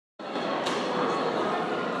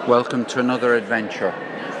Welcome to another adventure.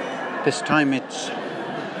 This time it's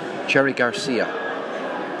Cherry Garcia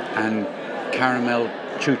and Caramel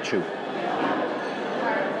Choo Choo.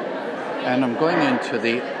 And I'm going into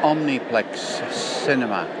the Omniplex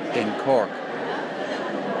cinema in Cork.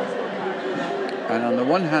 And on the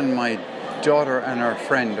one hand, my daughter and her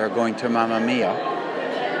friend are going to Mamma Mia.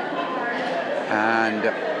 And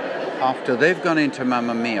after they've gone into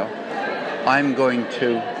Mamma Mia, I'm going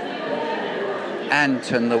to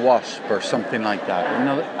Ant and the Wasp or something like that.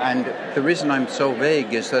 And the reason I'm so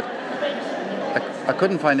vague is that I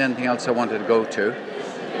couldn't find anything else I wanted to go to.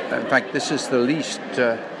 In fact, this is the least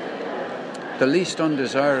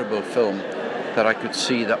undesirable film that I could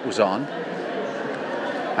see that was on.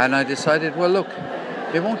 And I decided, well, look,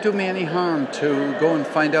 it won't do me any harm to go and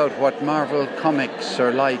find out what Marvel comics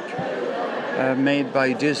are like, made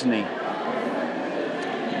by Disney.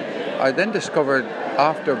 I then discovered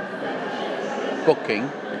after booking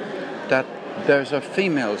that there's a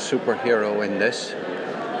female superhero in this,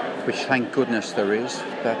 which thank goodness there is.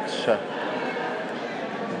 That's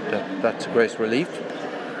a great relief.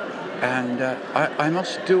 And I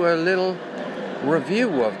must do a little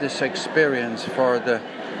review of this experience for the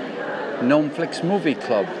Gnomeflix Movie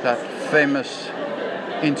Club, that famous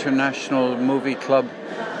international movie club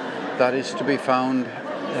that is to be found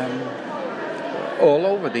all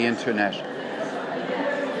over the internet,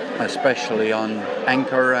 especially on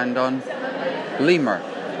Anchor and on Lemur.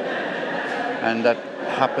 And that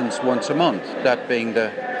happens once a month, that being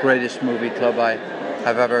the greatest movie club I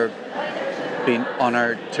have ever been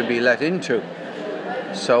honoured to be let into.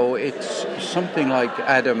 So it's something like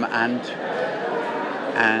Adam Ant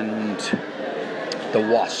and the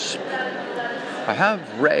Wasp. I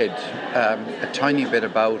have read a tiny bit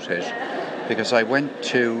about it because I went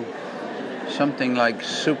to something like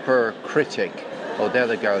Super Critic. Oh, there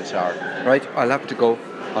the girls are. Right, I'll have to go.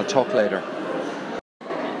 I'll talk later.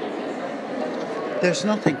 There's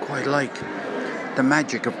nothing quite like the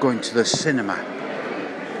magic of going to the cinema.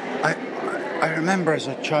 I remember as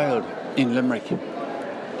a child in Limerick,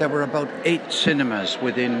 there were about 8 cinemas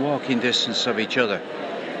within walking distance of each other.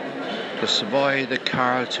 The Savoy, the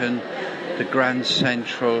Carlton, the Grand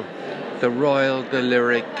Central, the Royal, the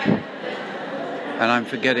Lyric, and I'm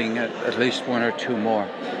forgetting at least 1 or 2 more.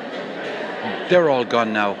 They're all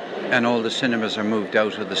gone now, and all the cinemas are moved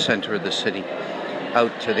out of the centre of the city,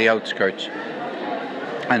 out to the outskirts,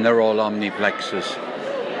 and they're all omniplexes.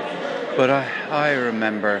 But I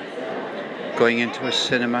remember going into a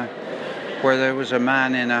cinema where there was a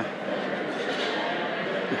man in a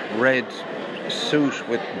red suit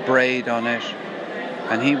with braid on it,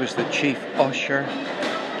 and he was the chief usher,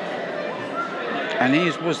 and he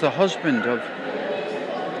was the husband of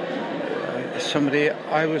somebody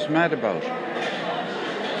I was mad about.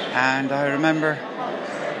 And I remember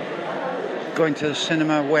going to the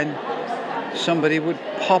cinema when somebody would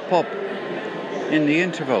pop up in the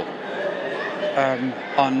interval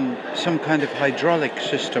on some kind of hydraulic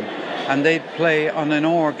system, and they'd play on an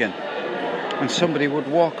organ, and somebody would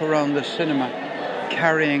walk around the cinema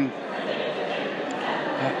carrying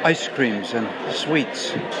ice creams and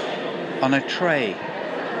sweets on a tray,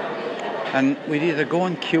 and we'd either go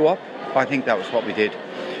and queue up. I think that was what we did.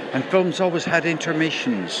 And films always had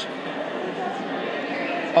intermissions.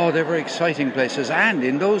 Oh, they were exciting places. And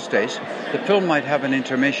in those days, the film might have an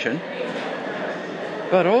intermission,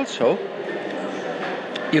 but also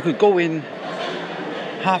you could go in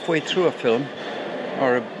halfway through a film,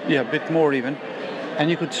 or a bit more even, and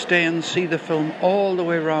you could stay and see the film all the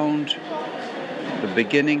way around the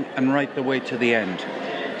beginning and right the way to the end.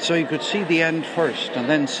 So you could see the end first and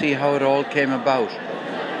then see how it all came about.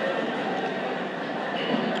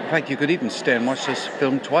 In fact, you could even stay and watch this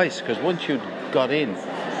film twice, because once you'd got in,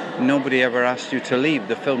 nobody ever asked you to leave.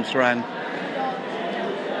 The films ran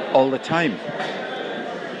all the time.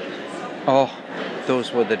 Oh,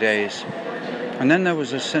 those were the days. And then there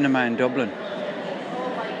was a cinema in Dublin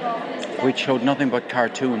which showed nothing but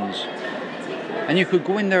cartoons. And you could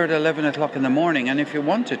go in there at 11 o'clock in the morning, and if you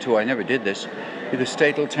wanted to, I never did this, you could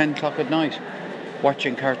stay till 10 o'clock at night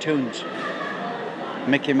watching cartoons.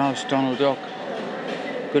 Mickey Mouse, Donald Duck,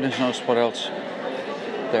 goodness knows what else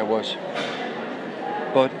there was.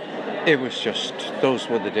 But it was just, those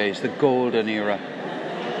were the days, the golden era.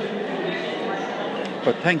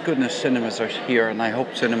 But thank goodness cinemas are here, and I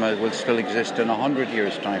hope cinema will still exist in 100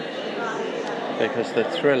 years' time. Because the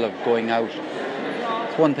thrill of going out,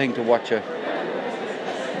 it's one thing to watch a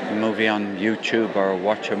movie on YouTube or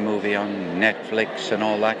watch a movie on Netflix and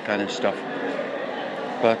all that kind of stuff.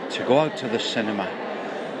 But to go out to the cinema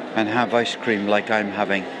and have ice cream like I'm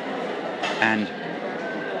having, and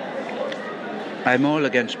I'm all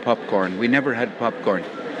against popcorn. We never had popcorn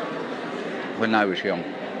when I was young.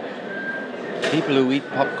 People who eat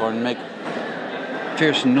popcorn make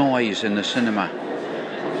fierce noise in the cinema,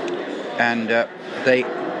 and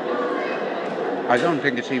I don't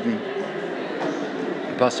think it's even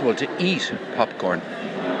possible to eat popcorn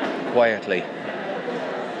quietly.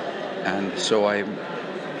 And so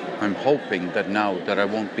I'm hoping that now that I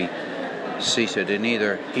won't be seated in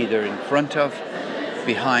either in front of,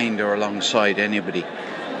 behind, or alongside anybody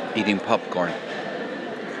eating popcorn.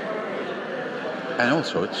 And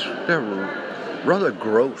also, they're rather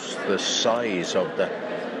gross, the size of the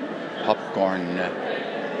popcorn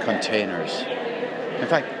containers. In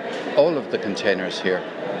fact, all of the containers here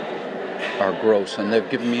are gross, and they've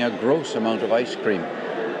given me a gross amount of ice cream.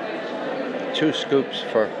 2 scoops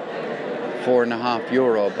for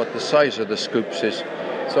 €4.50, but the size of the scoops it's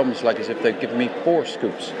almost like as if they've given me 4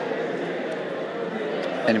 scoops.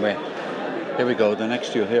 Anyway, here we go. The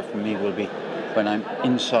next you'll hear from me will be when I'm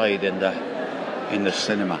inside in the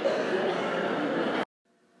cinema.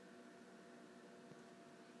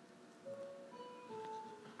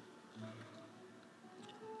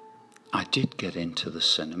 I did get into the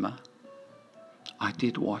cinema. I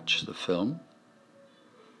did watch the film.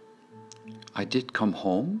 I did come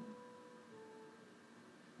home.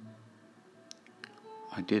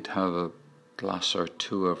 I did have a glass or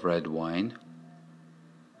 2 of red wine.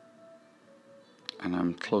 And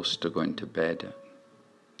I'm close to going to bed.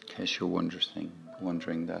 In case you're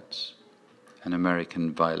wondering, that's an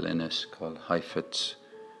American violinist called Heifetz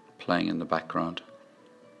playing in the background.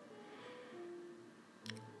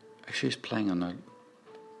 Actually, he's playing on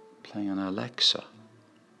Alexa.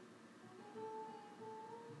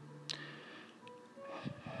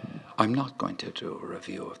 I'm not going to do a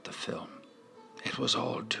review of the film. It was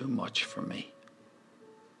all too much for me.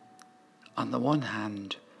 On the one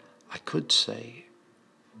hand, I could say,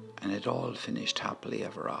 and it all finished happily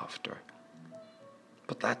ever after.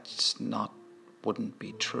 But wouldn't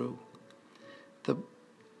be true. The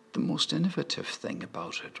most innovative thing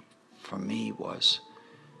about it for me was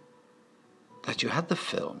that you had the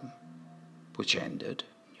film, which ended,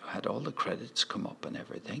 you had all the credits come up and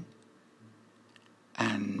everything,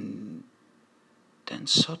 and then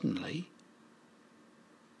suddenly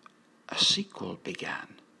a sequel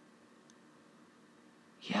began.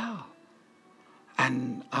 Yeah.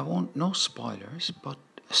 And no spoilers, but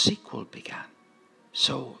a sequel began.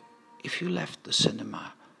 So if you left the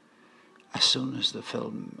cinema as soon as the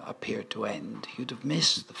film appeared to end, you'd have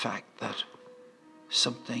missed the fact that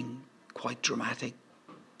something quite dramatic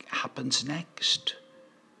happens next,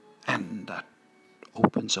 and that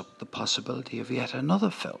opens up the possibility of yet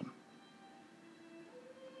another film.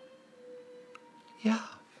 Yeah,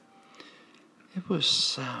 it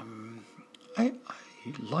was, I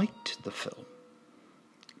liked the film.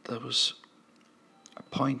 There was a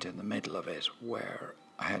point in the middle of it where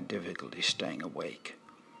I had difficulty staying awake.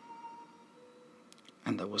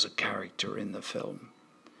 And there was a character in the film,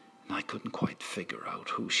 and I couldn't quite figure out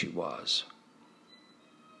who she was.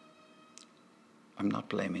 I'm not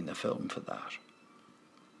blaming the film for that.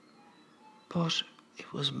 But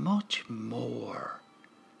it was much more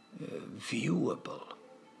viewable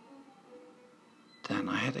than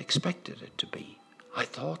I had expected it to be. I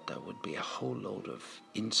thought there would be a whole load of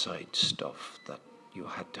inside stuff that you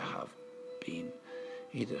had to have been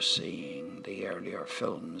either seeing the earlier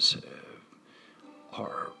films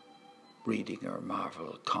or reading your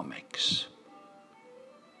Marvel comics.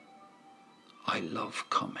 I love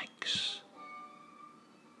comics.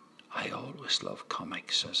 I always loved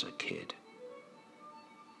comics as a kid.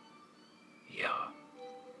 Yeah,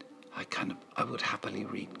 I would happily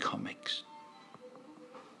read comics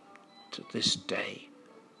to this day,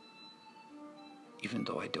 even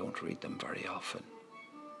though I don't read them very often.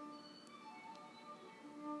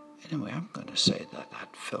 Anyway, I'm going to say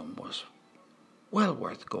that film was well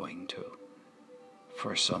worth going to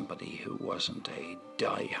for somebody who wasn't a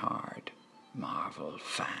die-hard Marvel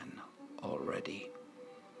fan already.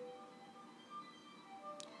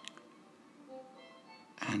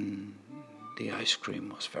 And the ice cream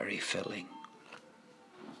was very filling.